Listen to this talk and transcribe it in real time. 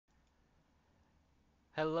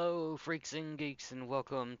Hello, freaks and geeks, and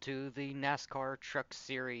welcome to the NASCAR Truck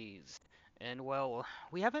Series. And well,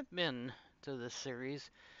 we haven't been to this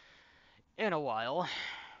series in a while.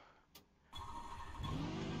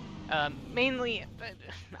 Mainly,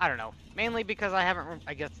 I don't know. Mainly because I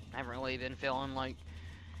guess, I haven't really been feeling like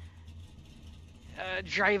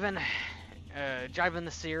driving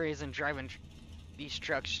the series and driving these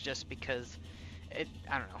trucks just because I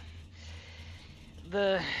don't know.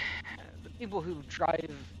 The people who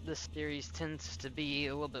drive this series tends to be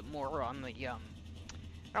a little bit more on the I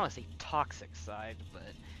don't want to say toxic side, but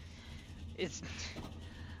it's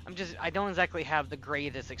I don't exactly have the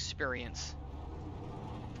greatest experience.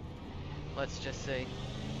 Let's just say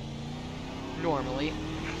normally.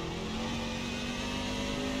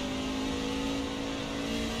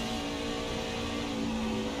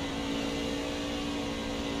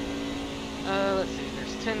 Let's see.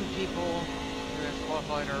 There's 10 people who have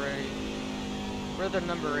qualified already. We're the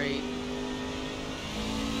number 8.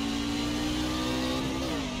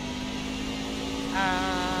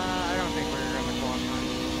 I don't think we're in the qualifying.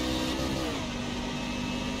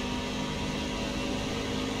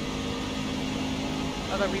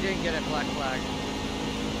 Although we didn't get a black flag.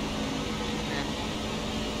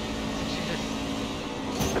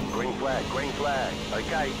 Green flag, green flag.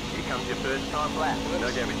 Okay, here comes your first time lap.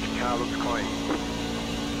 No damage, car looks clean.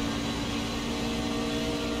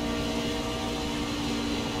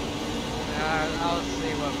 I'll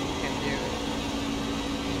see what we can do.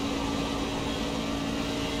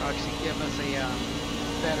 It'll actually give us a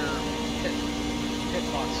better pit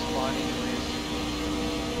box spot anyways.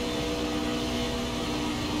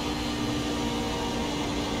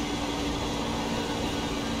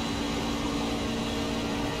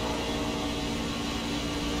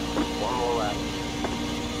 One more lap.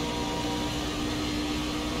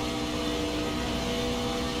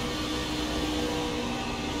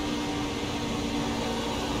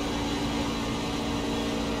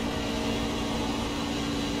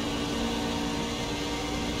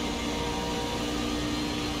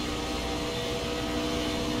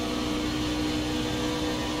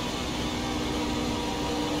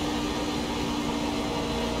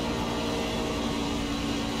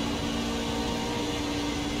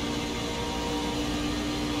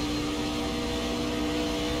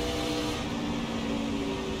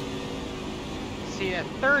 See at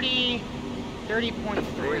 30.3.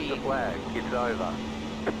 There's the flag, it's over.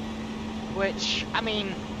 Which, I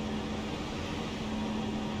mean,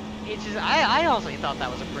 it's just, I honestly thought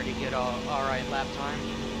that was a pretty good, alright lap time.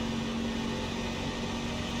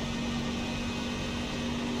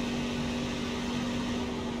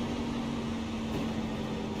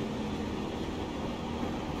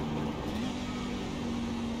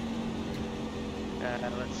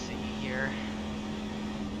 Let's see here.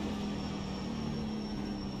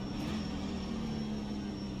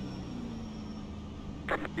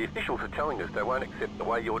 The officials are telling us they won't accept the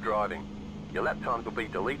way you're driving. Your lap times will be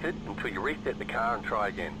deleted until you reset the car and try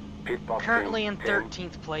again. Pit box Currently in 10,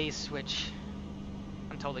 13th place, which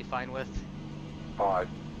I'm totally fine with. 5,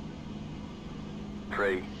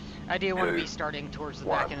 3. I do want to 2, be starting towards the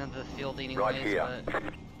 1. back end of the field anyways, Right here. but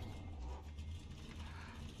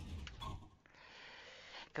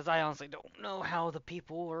because I honestly don't know how the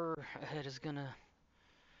people ahead is gonna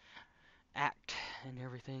act and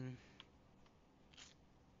everything.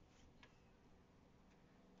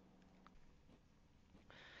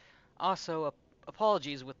 Also,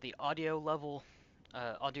 apologies with the audio level.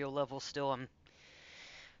 Still, I'm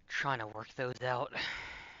trying to work those out.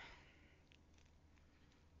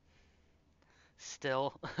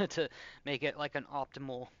 Still, to make it like an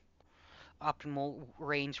optimal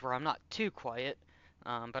range where I'm not too quiet,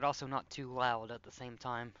 but also not too loud at the same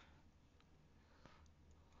time.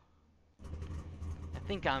 I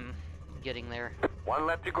think I'm getting there. 1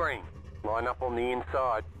 lap to green. Line up on the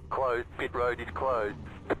inside. Closed. Pit road is closed.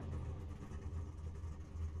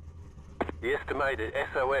 The estimated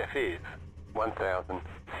SOF is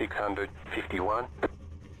 1,651.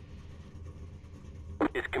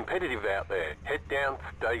 It's competitive out there. Head down,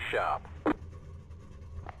 stay sharp.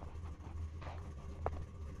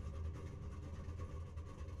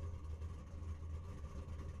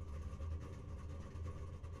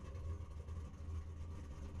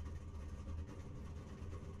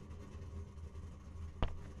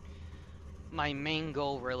 My main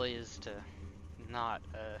goal really is to not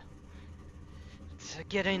to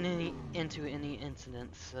get into any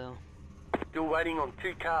incidents, so Still waiting on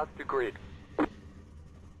 2 cars to grid.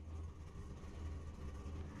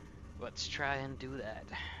 let's try and do that.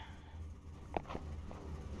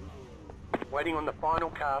 Waiting on the final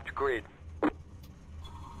car to grid.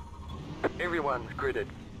 Everyone's gridded.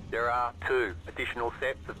 There are 2 additional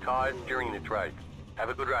sets of tyres during this race. Have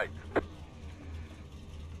a good race.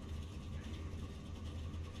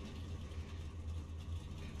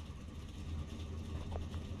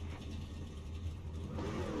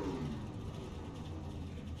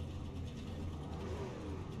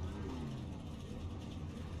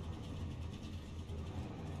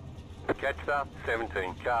 Catcher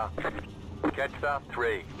 17 car. Catcher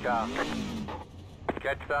 3 car.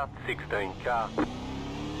 Catcher 16 car.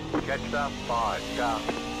 Catcher 5 car.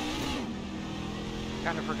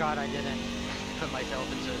 Kind of forgot I didn't put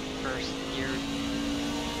myself into first gear.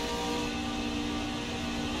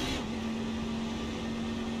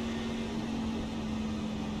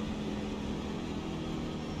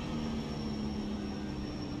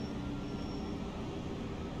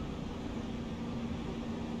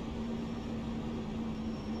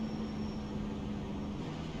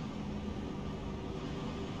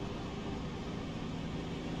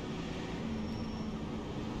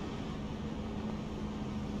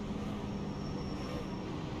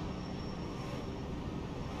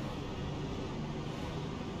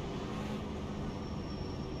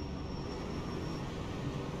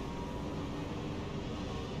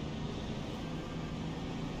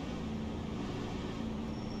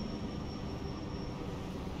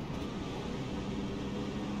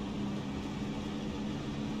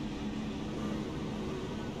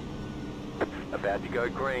 About to go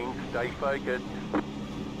green, stay focused.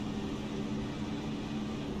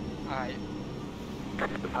 Alright,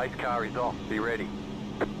 The pace car is off, be ready.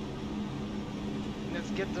 let's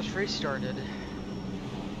get this race started.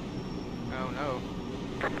 Oh no.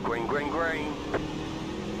 Green, green, green.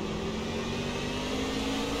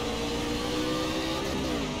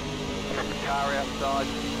 Car outside,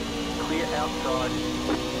 clear outside.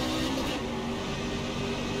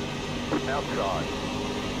 Outside.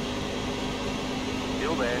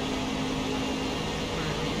 Still there.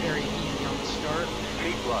 Very easy on the start,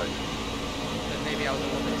 Keep low. but maybe I was a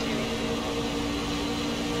little bit too easy.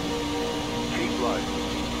 Keep low.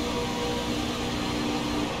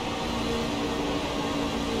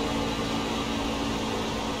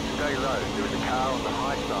 Stay low. There is a car on the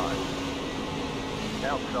high side.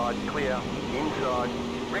 Outside clear. Inside.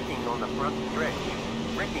 Wrecking on the front stretch.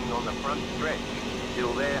 Wrecking on the front stretch.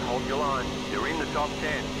 Still there. Hold your line. You're in the top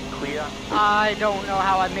 10. Clear. I don't know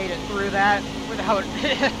how I made it through that without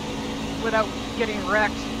without getting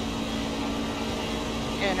wrecked.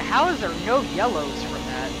 And how is there no yellows from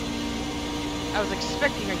that? I was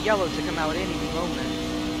expecting a yellow to come out any moment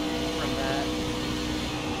from that.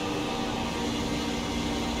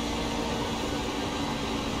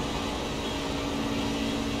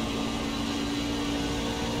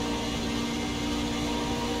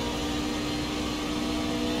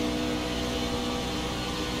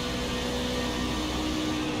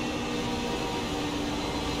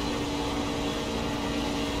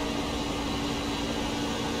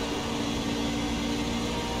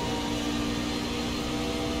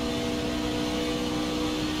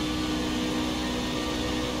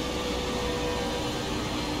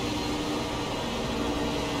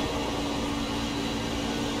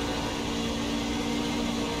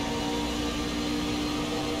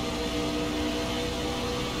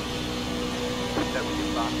 That was your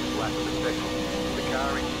fastest lap of the session. The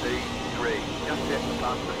car in C3 just set the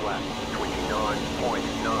fastest lap,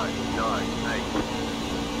 29.998.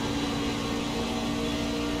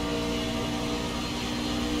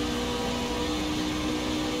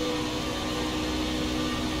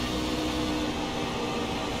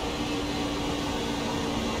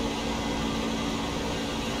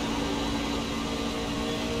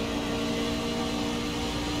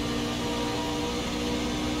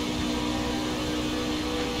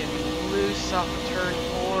 Loose off of turn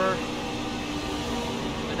 4,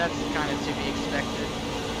 but that's kind of to be expected.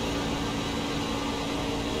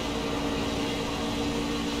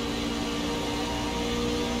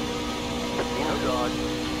 Inside.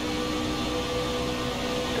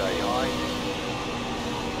 Stay high.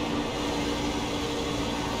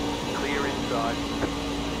 Clear inside.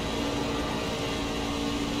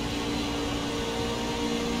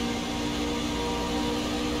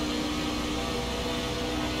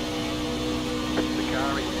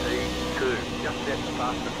 Car in C2 just set the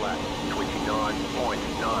fastest lap,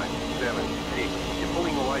 29.976. You're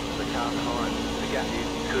pulling away from the car behind. The gap is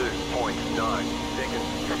 2.9 seconds.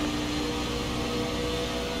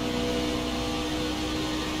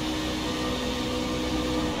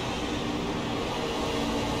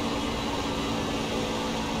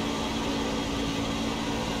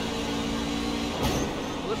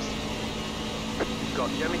 Whoops. You've got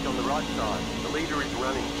damage on the right side. The leader is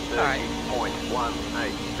running Alright.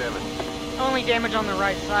 30.187. Only damage on the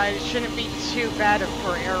right side. It shouldn't be too bad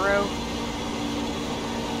for aero.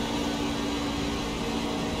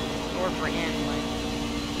 Or for handling.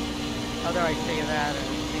 Although I say that, and it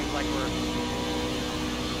seems like we're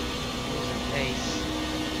losing pace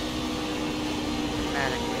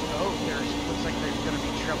dramatically. Oh, looks like there's going to be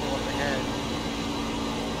trouble up ahead.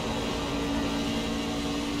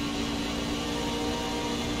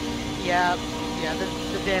 Yeah, the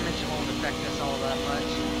damage won't affect us all that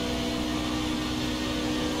much.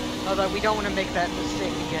 Although we don't want to make that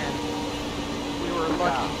mistake again. We were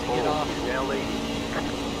lucky to get off. Now leading.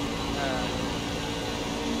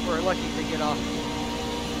 We're lucky to get off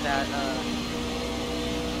that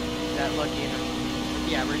lucky.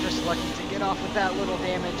 Yeah, we're just lucky to get off with that little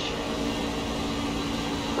damage.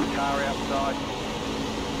 Car outside.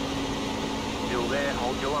 Still there,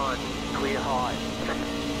 hold your line. Clear high.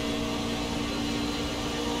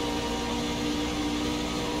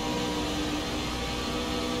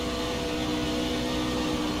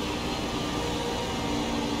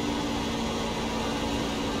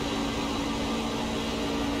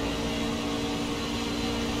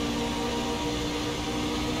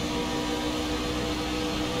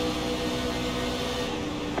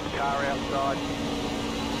 Car outside.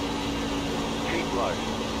 Keep low.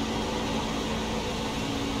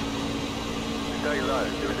 Stay low.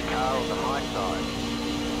 There is a car on the high side.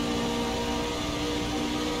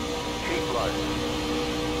 Keep low.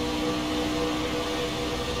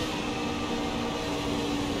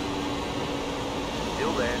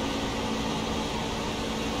 Still there.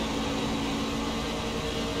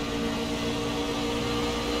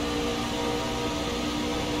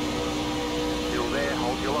 Still there.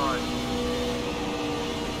 Hold your line.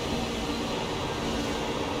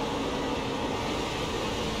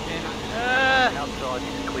 Outside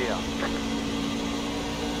is clear.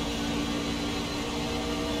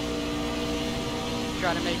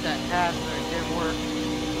 Try to make that pass, but it didn't work.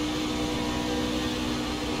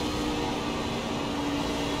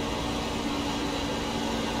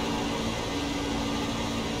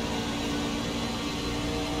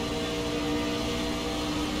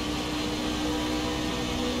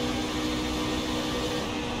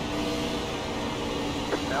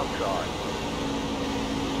 Outside.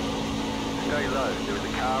 Stay low. There is a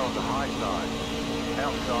car on the high side.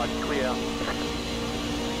 Outside clear.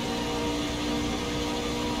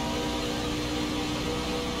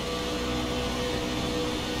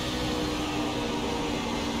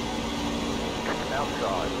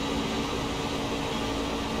 Outside.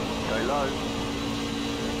 Stay low.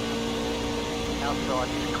 Outside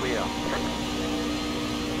is clear.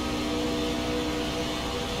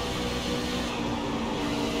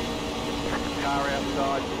 Car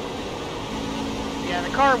outside. Yeah,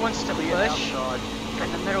 the car wants to Clear push outside.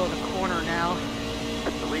 in the middle of the corner now.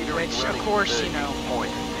 The leader Which, is of running course, you know.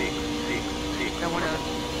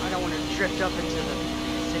 30.666. I don't want to drift up into the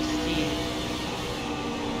 16.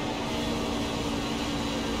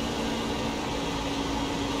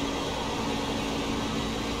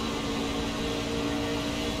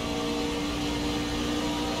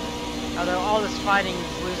 Although all this fighting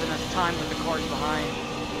is losing us time with the cars behind.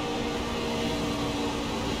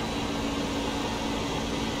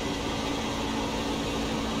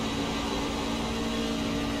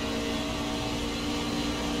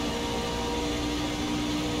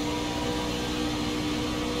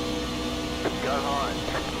 Go high.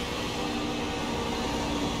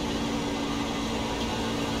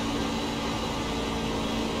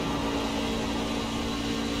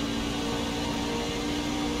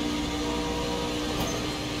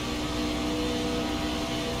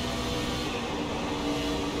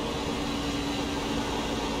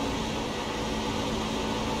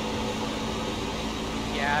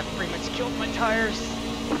 Yeah, I've pretty much killed my tires.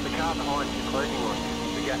 The car behind you closing on you.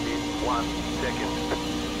 The gap is 1 second.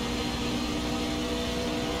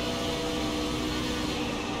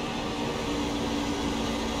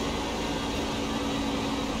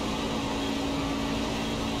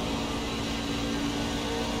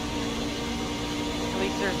 At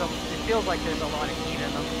least it feels like there's a lot of heat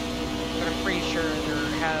in them. But I'm pretty sure there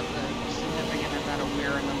have a significant amount of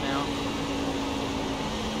wear in them now.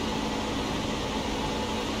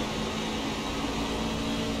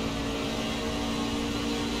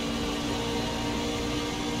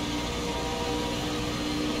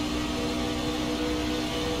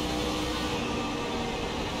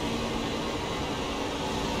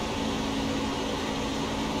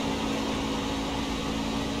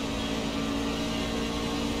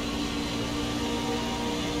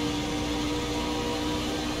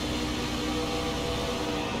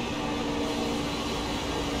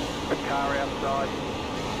 Car outside.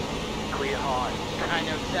 Clear high. I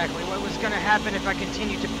know exactly what was going to happen if I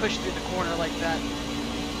continued to push through the corner like that.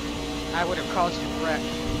 I would have caused a wreck.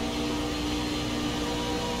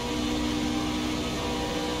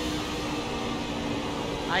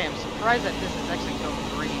 I am surprised that this has actually gone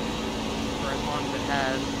green for as long as it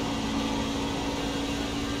has.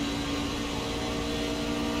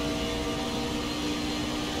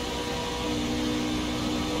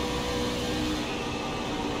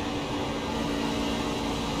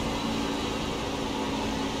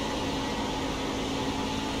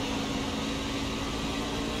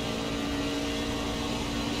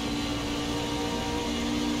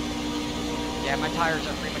 Yeah, my tires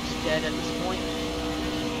are pretty much dead at this point.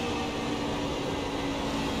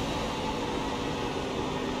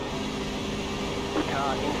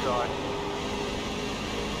 Car inside.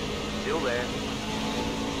 Still there.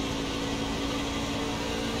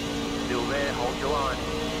 Still there, hold your line.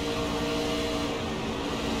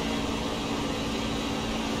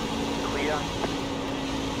 Clear.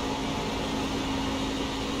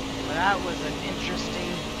 Well, that was an interesting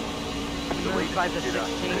move by the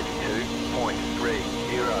 16.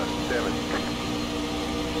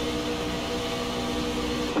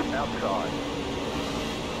 32.307. Outside.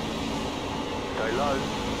 Stay low.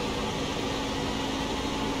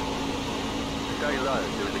 Stay low.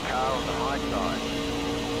 There is a car on the high side.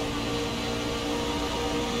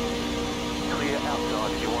 Clear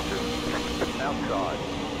outside if you want to. Outside.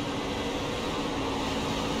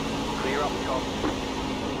 Clear up top.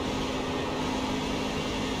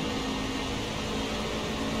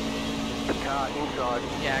 Car inside.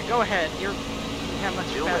 Yeah, go ahead. You have much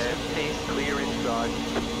Still faster there. pace. Clear inside.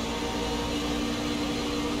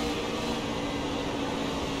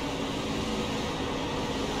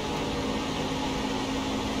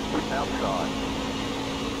 Outside.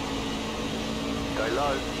 Stay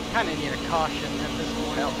low. Kind of need a caution at this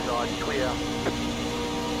point. Outside, clear.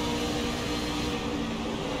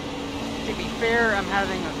 To be fair, I'm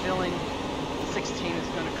having a feeling 16 is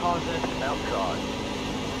going to cause it. Outside.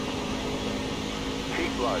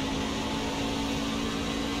 Keep low.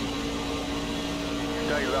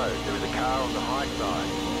 Stay low. There is a car on the high side.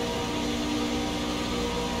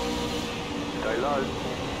 Stay low.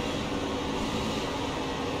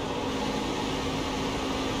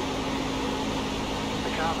 The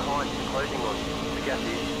car behind is closing on you. The gap is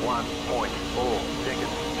 1.4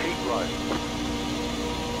 seconds. Keep low.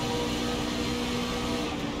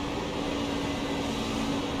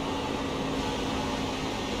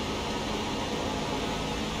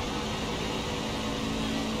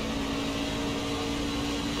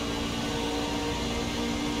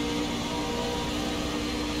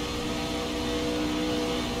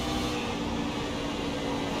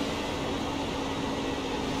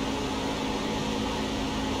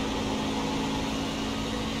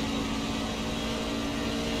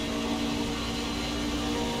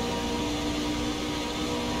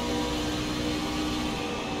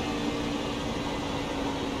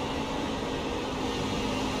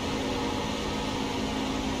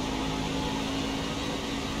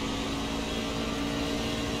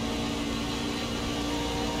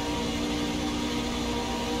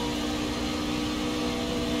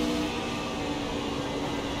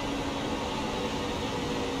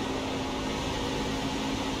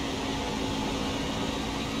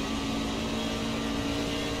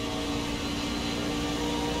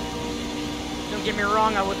 Don't get me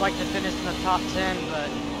wrong, I would like to finish in the top 10, but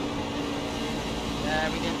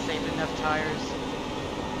we didn't save enough tires.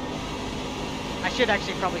 I should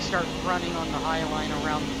actually probably start running on the high line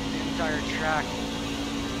around the entire track,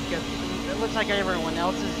 because it looks like everyone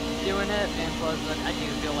else is doing it, and plus I do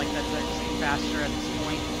feel like that's actually faster at this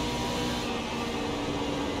point.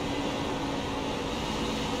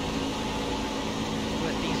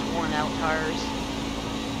 With these worn out tires.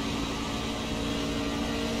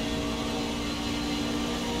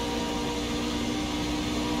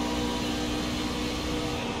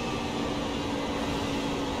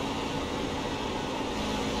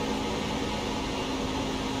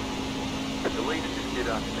 The leader just did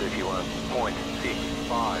up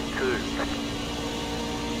 31.652.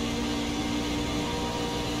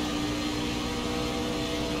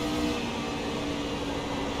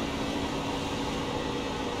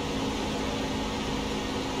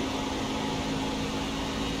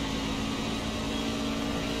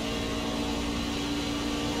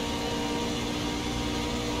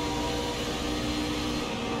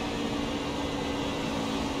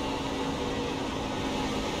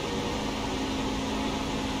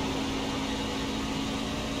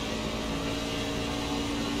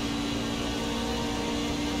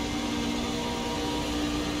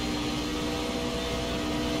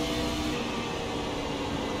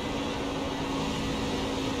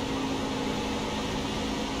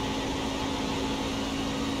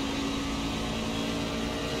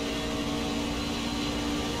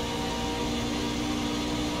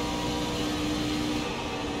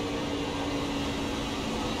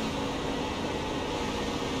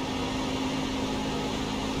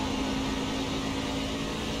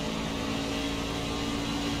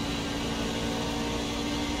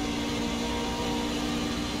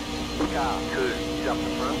 Car 2 is up the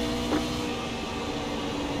front.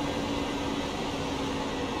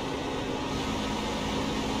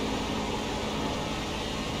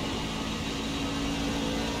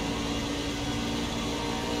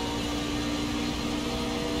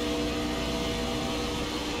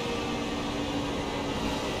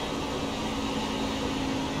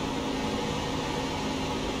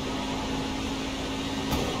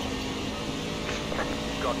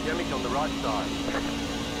 Got damage on the right side.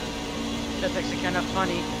 That's actually kind of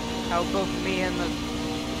funny how both me and the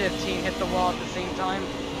 15 hit the wall at the same time.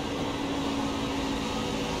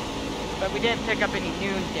 But we didn't pick up any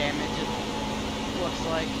noon damage, it looks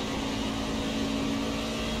like.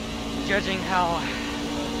 Judging how the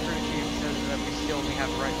crew chief says that we still only have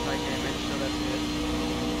right side damage, so that's good.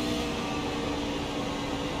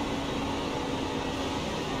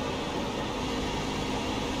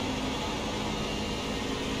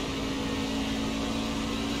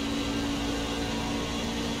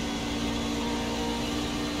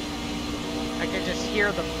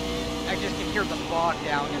 I just can hear the fog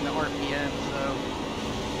down in the RPM, so.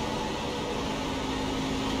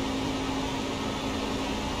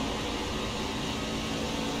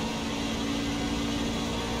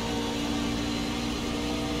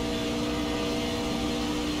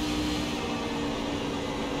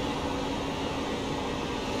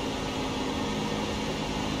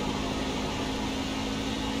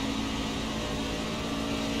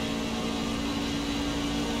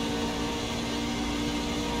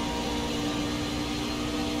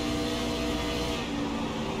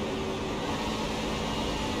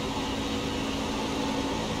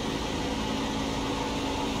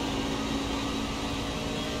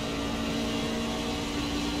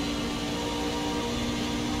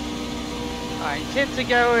 Alright, 10 to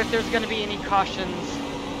go. If there's going to be any cautions,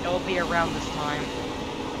 it'll be around this time.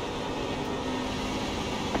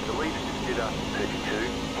 The lead consider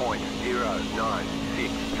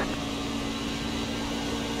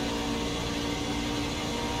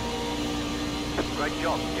 32.096. Great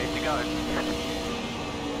job, 10 to go.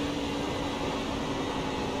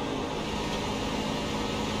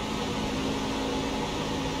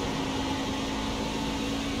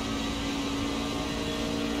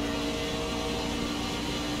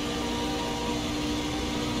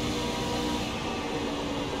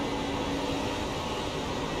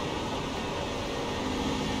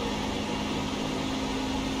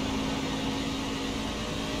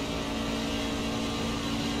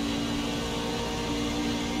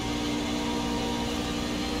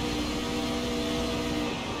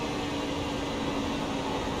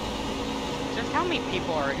 How many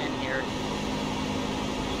people are in here?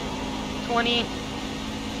 20?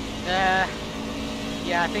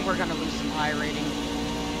 Yeah, I think we're gonna lose some high rating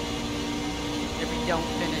if we don't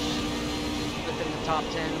finish within the top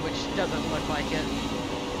 10, which doesn't look like it.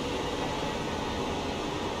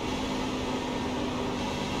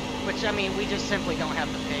 Which, I mean, we just simply don't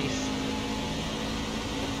have the pace.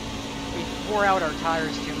 We wore out our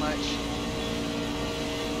tires too much.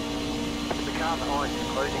 The car behind is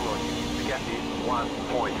closing on you. The gap is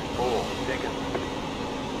 1.4 seconds.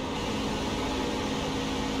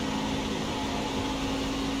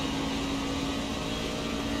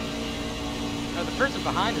 No, the person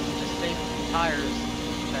behind us just saved the tires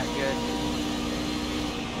that good.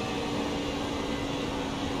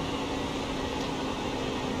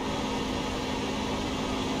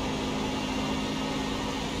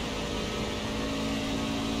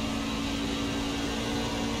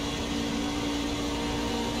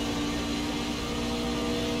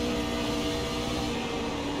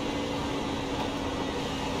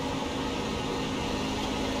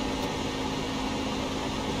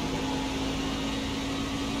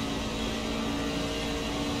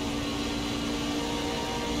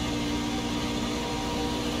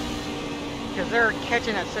 Because they're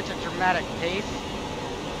catching at such a dramatic pace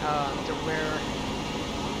to where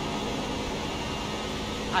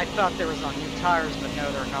I thought there was on new tires, but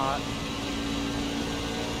no, they're not.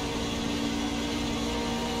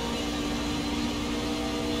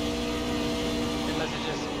 They must have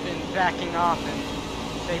just been backing off and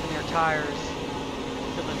saving their tires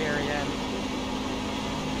to the very end.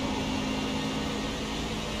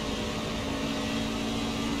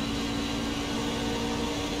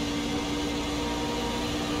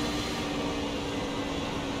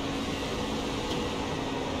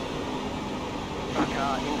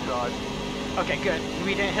 Inside. Okay, good.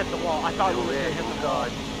 We didn't hit the wall. I thought we were going to hit the wall.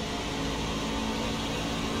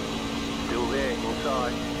 Still there,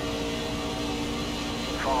 inside.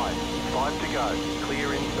 5 to go.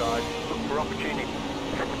 Clear inside. Look for opportunity.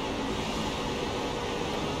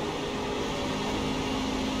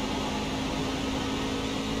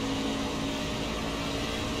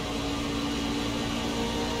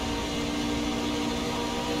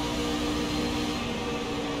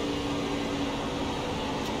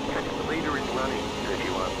 Timing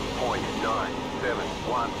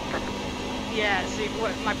 31.971. Yeah, see,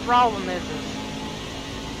 what my problem is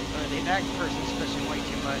that person's pushing way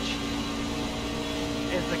too much.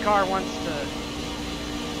 Is the car wants to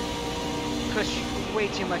push way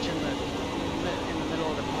too much in the middle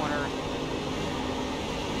of the corner.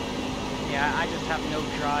 Yeah, I just have no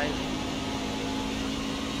drive.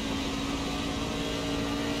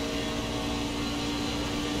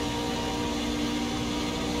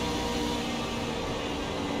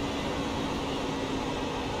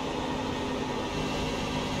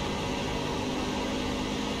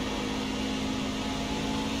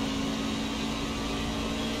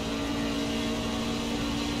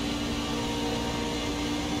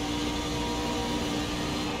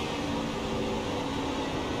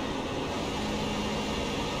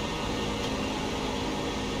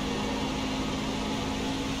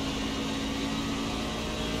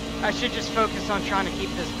 I should just focus on trying to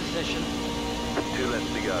keep this position. 2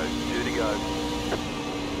 laps to go. 2 to go.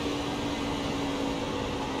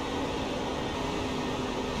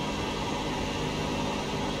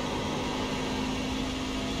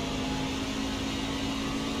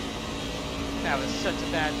 That was such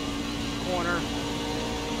a bad corner.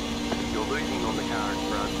 You're losing on the car in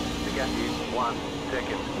front. The gap is 1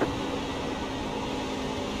 second.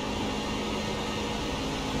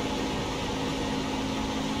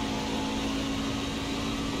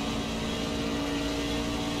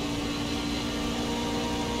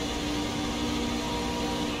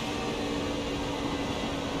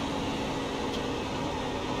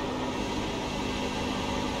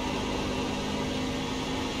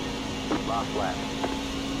 Last lap.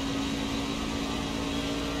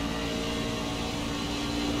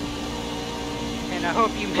 And I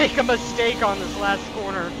hope you make a mistake on this last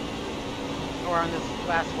corner, or on this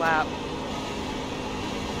last lap.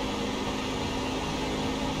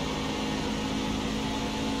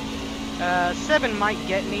 Seven might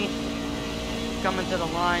get me coming to the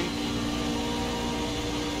line.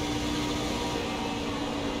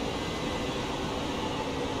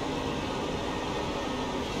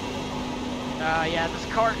 Yeah, this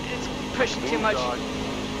car is pushing too much.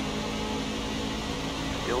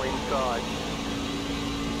 Still inside.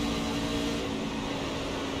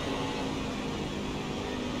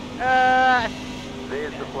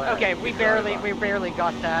 There's the flag. Okay, we barely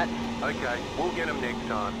got that. Okay, we'll get them next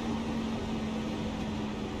time.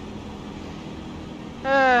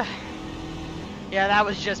 Yeah, that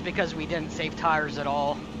was just because we didn't save tires at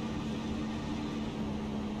all.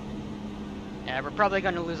 Yeah, we're probably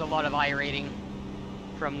going to lose a lot of iRating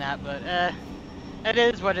from that, but it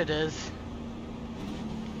is what it is.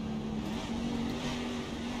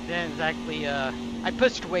 Didn't exactly, I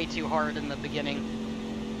pushed way too hard in the beginning.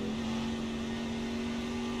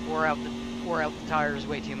 Wore out the tires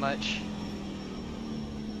way too much.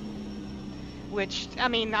 Which, I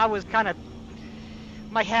mean, I was kind of,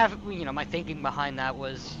 my thinking behind that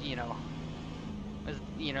was, there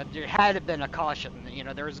had been a caution,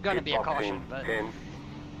 there was going to be a caution, but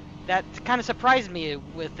that kind of surprised me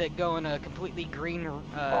with it going a completely green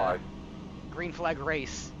flag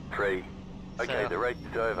race. 3. Okay, So, the race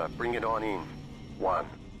is over. Bring it on in. 1.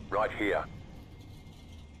 Right here.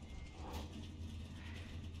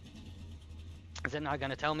 Is it not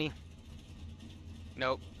going to tell me?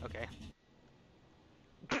 Nope. Okay.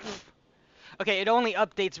 Okay, it only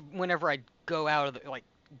updates whenever I go out of the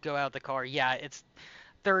car. Yeah, it's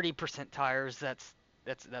 30% tires. That's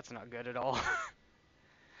not good at all.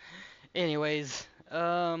 Anyways, hold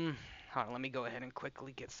on, let me go ahead and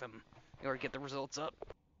quickly get the results up.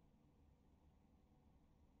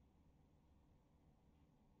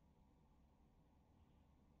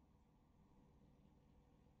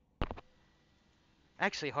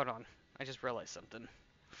 Actually, hold on. I just realized something.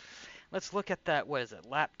 Let's look at that, what is it,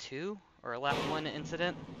 lap 2 or lap 1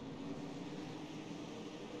 incident?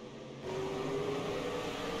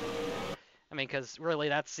 I mean, because really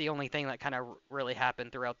that's the only thing that kind of really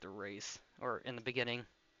happened throughout the race, or in the beginning,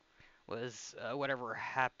 was whatever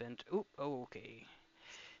happened. Oop, oh, okay.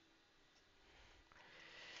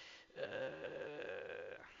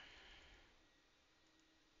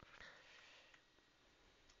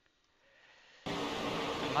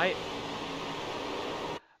 Might.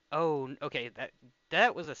 Oh, okay.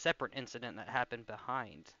 That was a separate incident that happened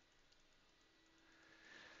behind.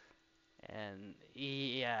 And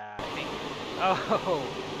yeah, I think. Oh,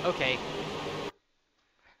 okay.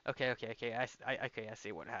 Okay. I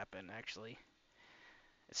see what happened actually.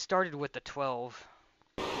 It started with the 12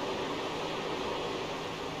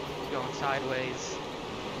 going sideways.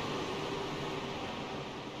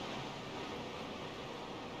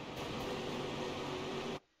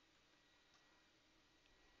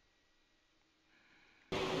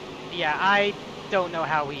 yeah, I don't know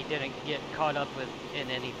how we didn't get caught up in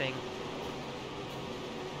anything.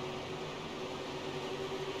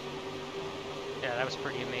 Yeah, that was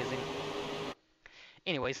pretty amazing.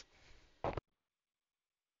 Anyways.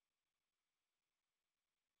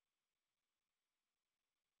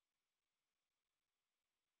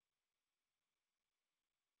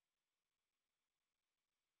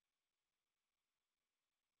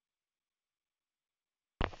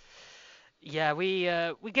 Yeah, we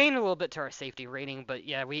gained a little bit to our safety rating, but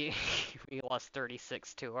yeah, we we lost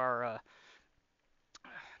 36 to our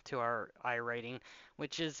I rating,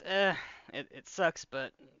 which is it sucks,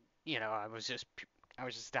 but you know, I was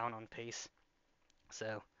just down on pace.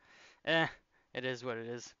 So, eh, it is what it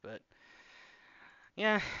is, but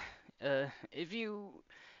yeah, if you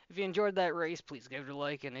enjoyed that race, please give it a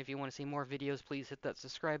like, and if you want to see more videos, please hit that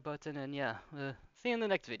subscribe button, and yeah, see you in the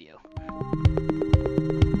next video.